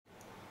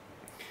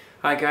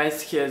Hi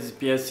guys, here's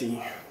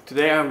Belsee.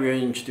 Today I will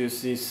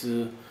introduce this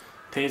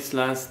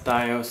Tesla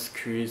style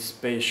screen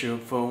special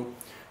for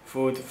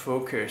Ford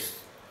Focus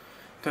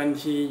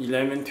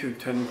 2011 to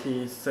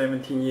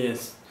 2017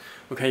 years.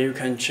 Okay, you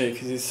can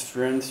check this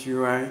front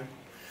UI,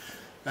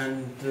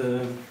 and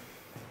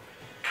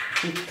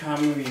it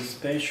comes with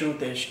special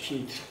dash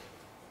kit.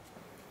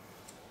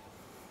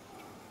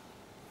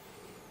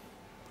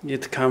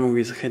 It comes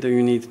with head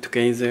unit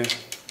together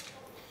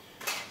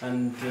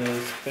and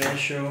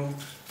special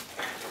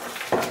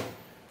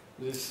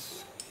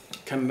this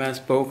canvas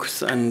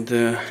box and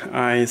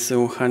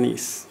ISO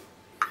harness.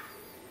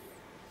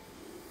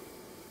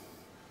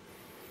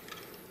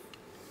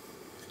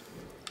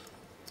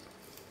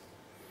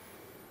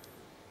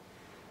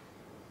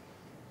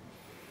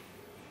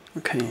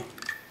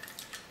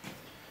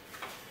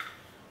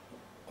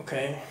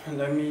 Okay,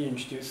 let me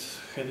introduce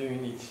head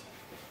unit.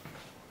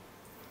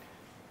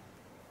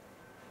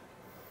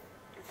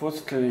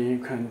 Firstly, you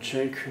can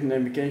check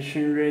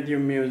navigation, radio,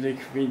 music,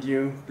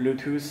 video,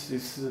 Bluetooth.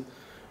 This is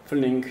for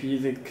link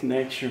easy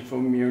connection for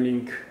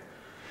Link,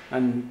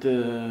 and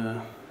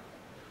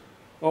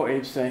all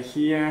apps are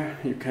here.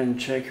 You can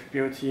check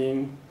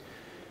built-in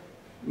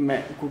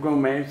Google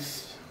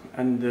Maps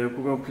and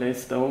Google Play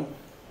Store.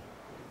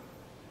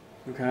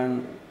 You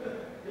can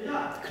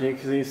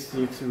click this,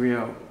 it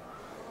will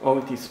all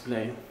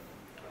display.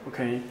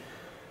 Okay.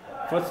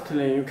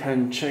 Firstly, you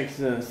can check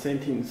the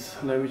settings.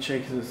 Let me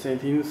check the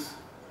settings.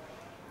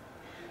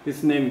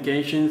 This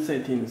navigation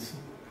settings,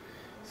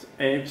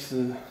 apps,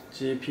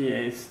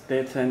 GPS,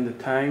 date and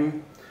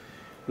time,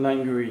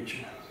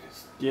 language,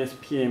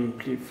 DSP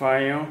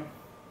amplifier.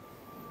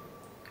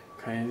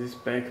 Okay, this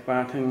back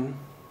button,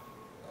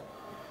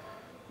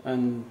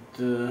 and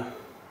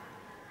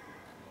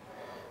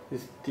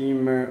this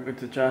dimmer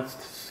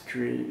adjust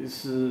screen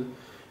is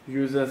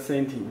user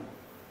setting.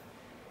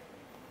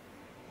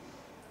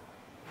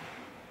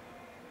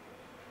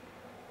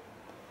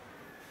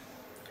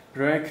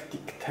 Brake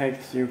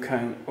detect you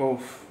can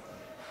off.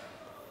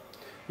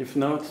 If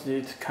not,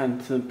 it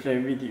can't play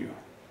video.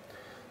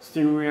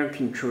 Steering wheel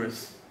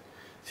controls.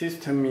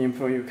 System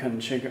info, you can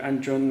check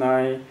Android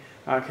 9,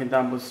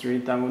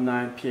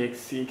 RK3399,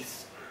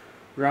 PX6,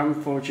 RAM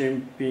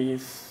 4GB,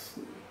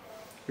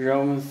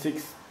 ROM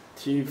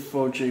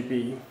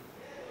 64GB.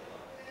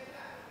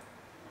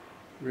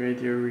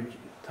 Radio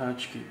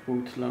touch key,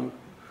 boot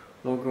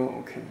logo,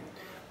 okay.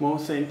 More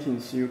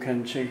settings, you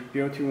can check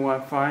built-in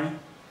Wi-Fi.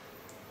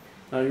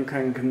 You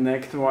can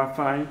connect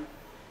Wi-Fi.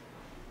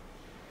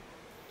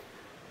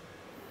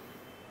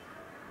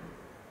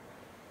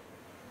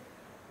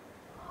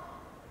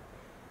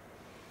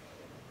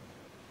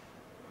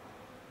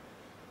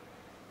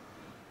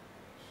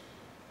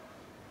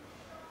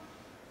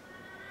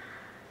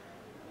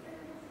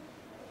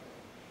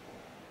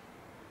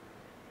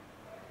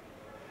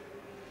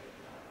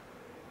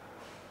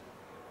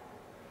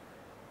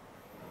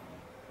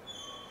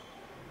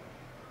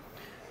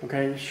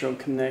 Okay, show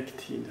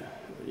connected.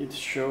 It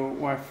show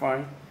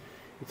Wi-Fi.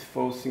 It's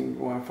forcing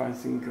Wi-Fi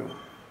single.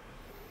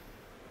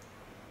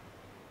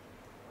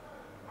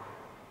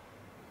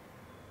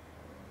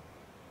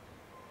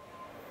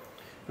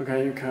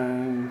 Okay, you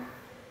can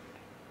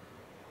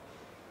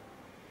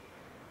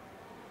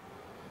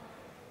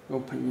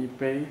open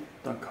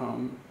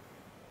eBay.com.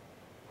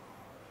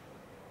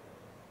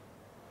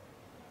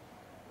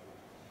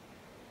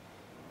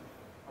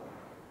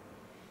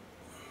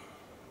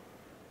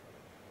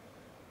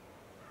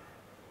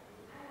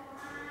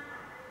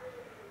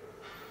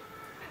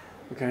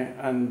 Okay,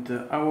 and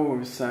our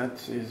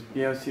website is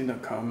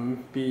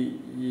belsee.com,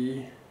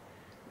 BELSEE.com.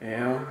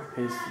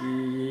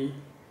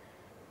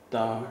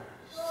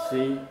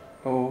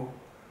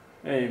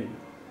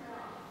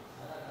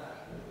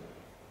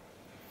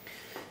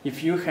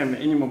 If you have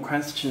any more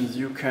questions,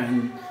 you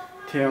can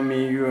tell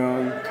me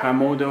your car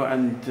model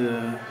and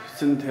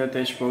send a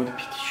dashboard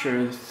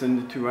picture,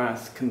 send it to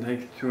us,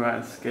 contact to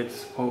us, get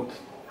support.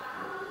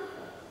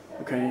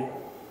 Okay.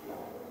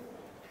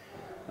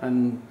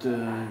 And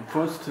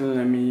first,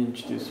 let me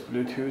introduce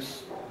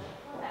Bluetooth.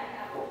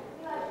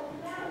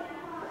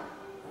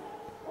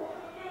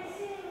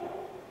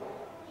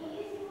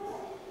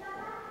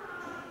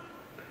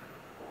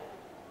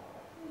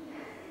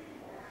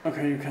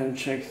 Okay, you can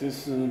check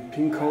this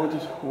pin code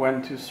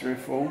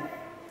 1234,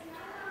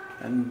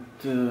 and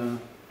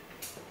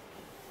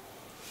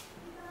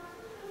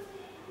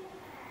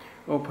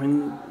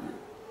open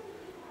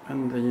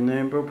and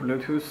enable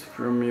Bluetooth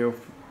from your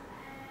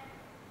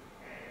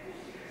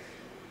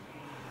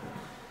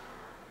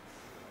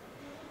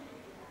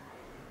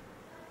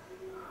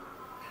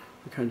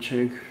You can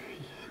check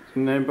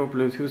enable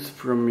Bluetooth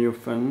from your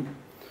phone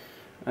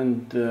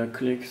and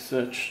click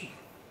search.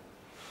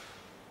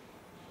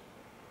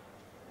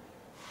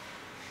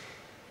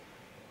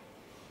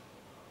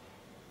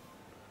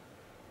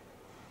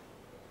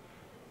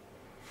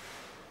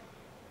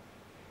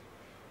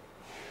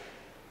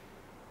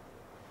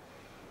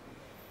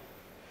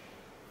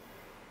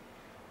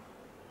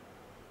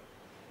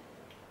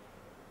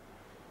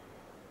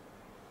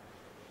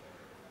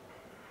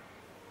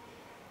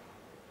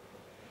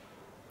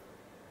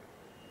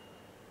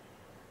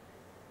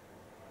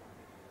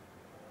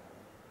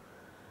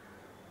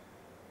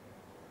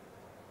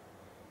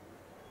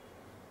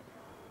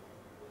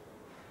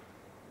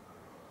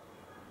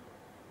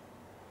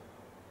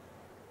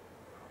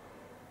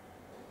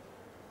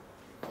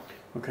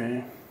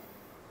 Okay.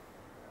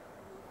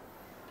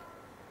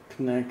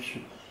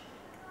 Connection.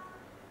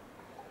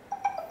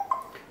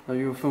 Now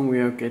your phone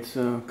will get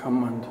the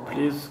command.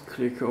 Please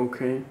click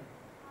OK.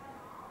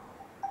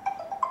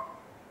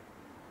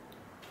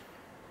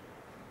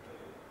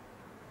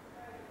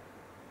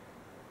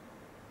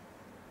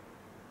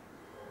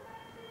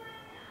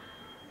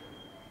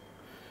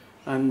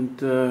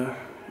 And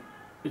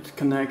it's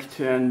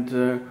connected and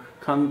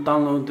can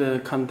download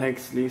the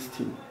context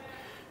listing.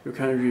 You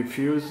can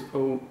refuse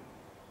or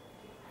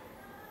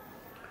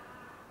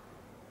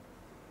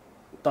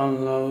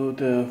download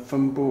the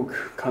phone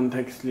book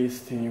context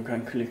listing. You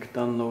can click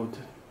download.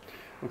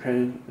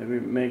 Okay, let me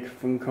make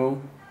phone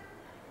call.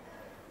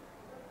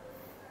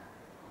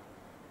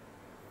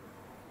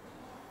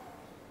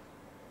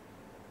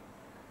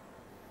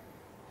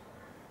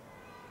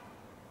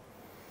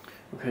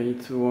 Okay,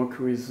 it works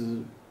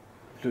with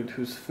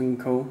Bluetooth phone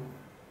call.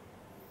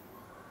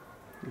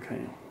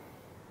 Okay.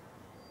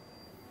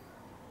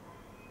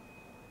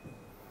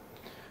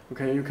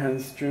 Okay, you can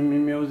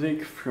stream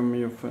music from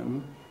your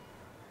phone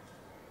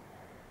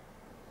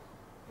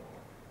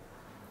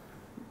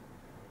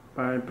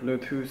by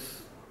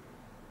Bluetooth.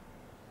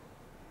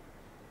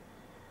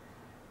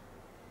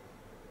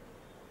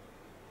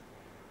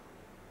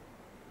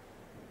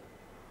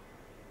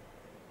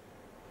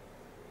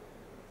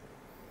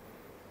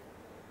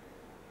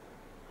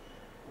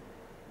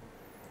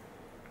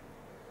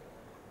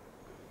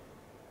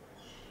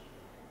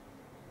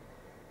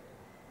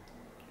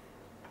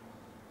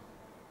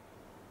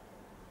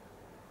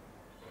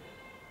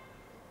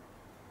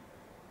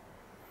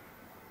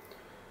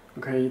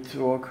 Okay, it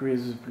works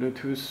with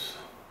Bluetooth.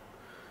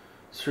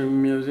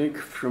 Stream music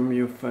from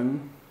your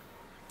phone.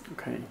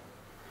 Okay.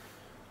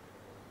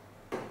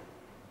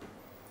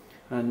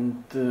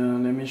 And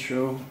let me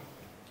show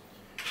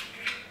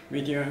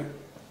video.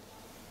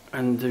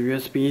 And the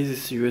USB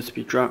is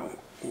USB drive,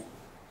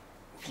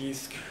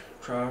 disk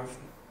drive.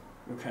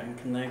 You can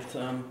connect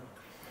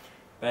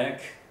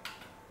back.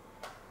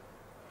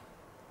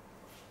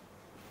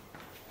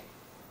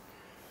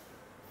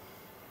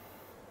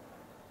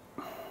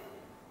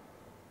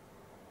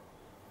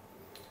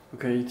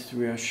 Okay, it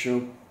will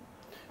show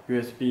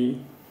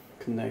USB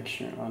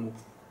connection on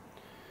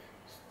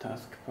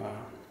taskbar.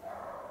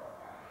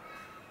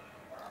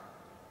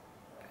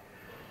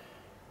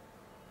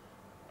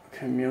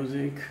 Okay,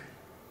 music.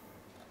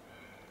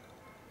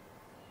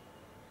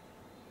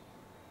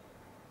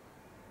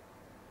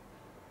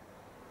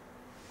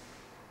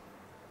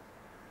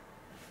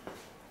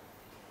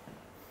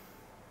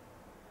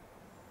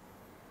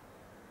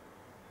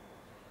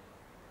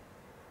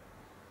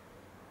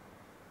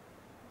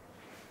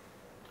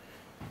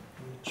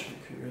 Check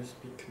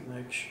USB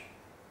connection.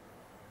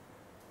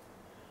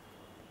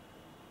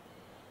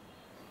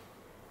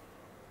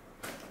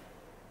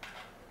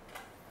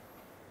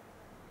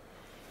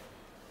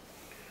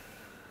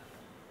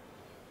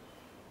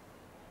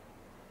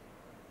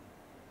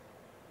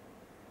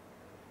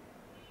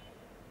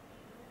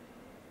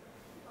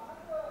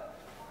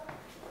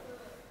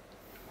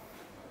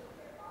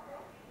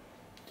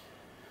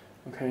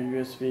 Okay,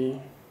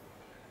 USB.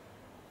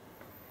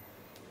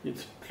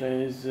 It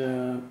plays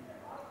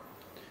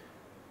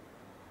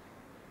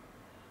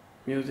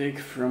music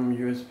from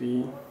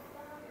USB.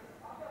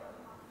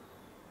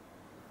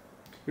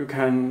 You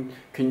can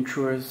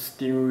control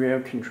steering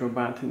wheel control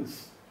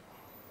buttons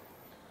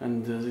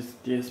and this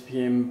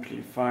DSP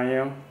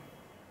amplifier.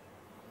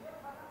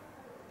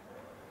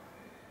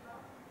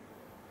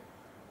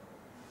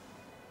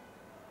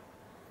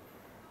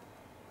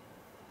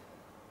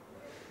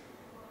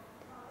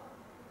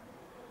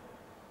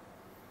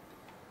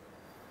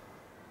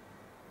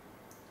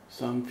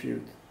 Sound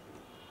field.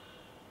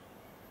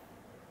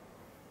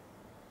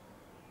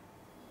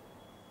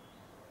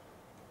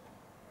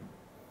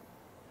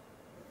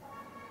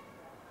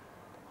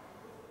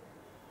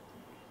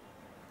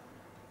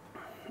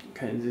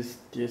 Okay, this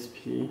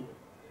DSP.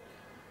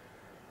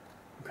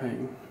 Okay,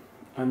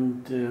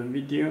 and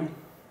video.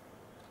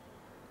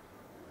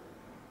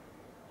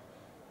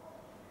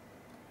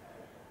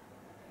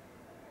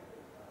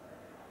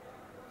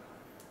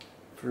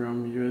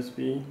 From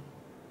USB.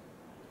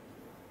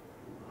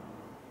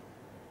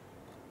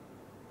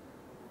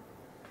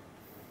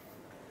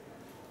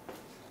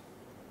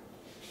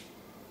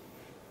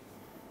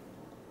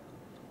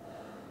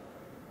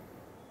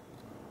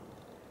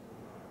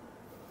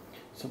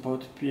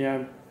 Support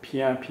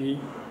PRP.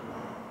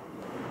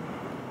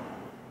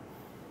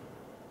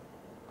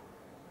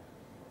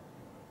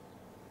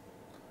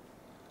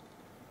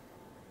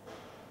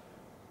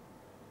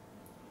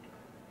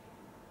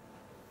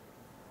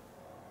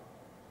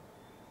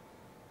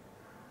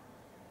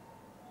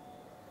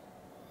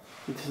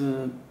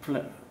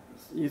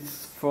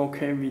 It's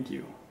 4K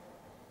video.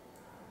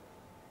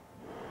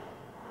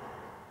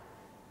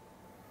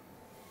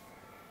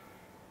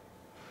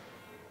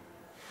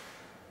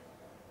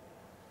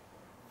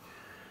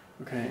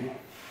 Okay,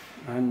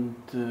 and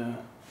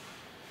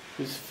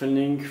this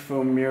link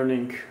for mirror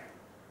link.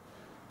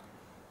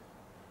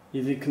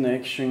 Easy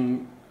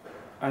connection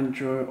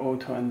Android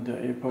Auto and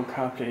Apple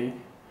CarPlay.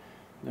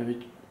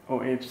 All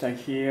apps are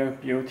here,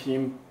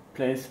 built-in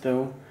Play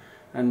Store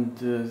and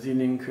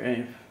Z-Link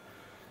app.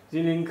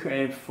 Z-Link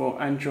app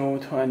for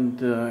Android Auto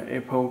and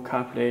Apple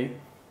CarPlay.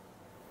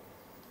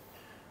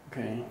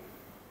 Okay.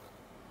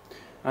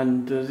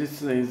 And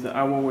this is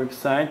our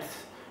website.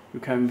 You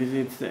can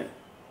visit it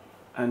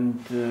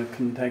and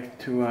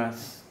contact to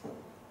us.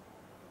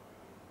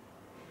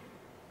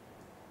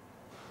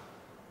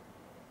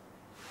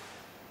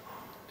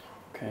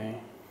 Okay.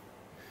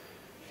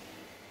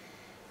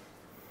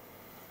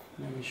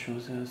 Let me show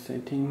the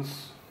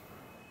settings.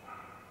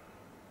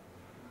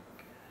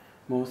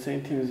 More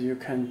settings you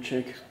can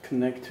check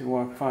connect to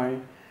Wi-Fi,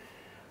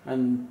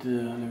 and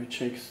let me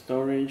check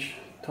storage.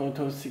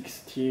 Total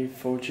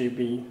 64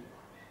 GB.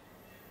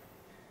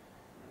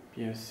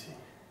 Belsee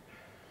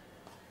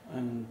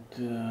and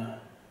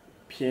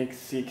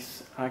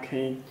PX6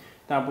 Arcade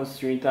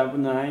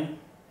 3399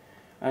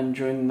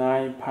 Android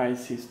 9 Pie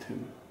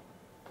system.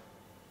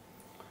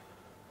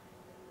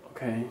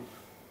 Okay.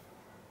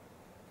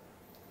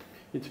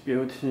 It's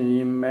built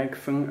in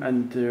microphone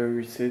and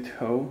reset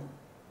hole.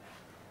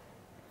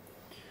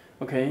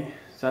 Okay,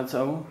 that's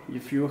all.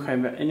 If you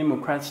have any more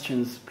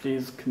questions,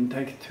 please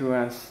contact to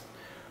us.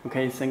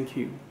 Okay, thank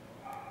you.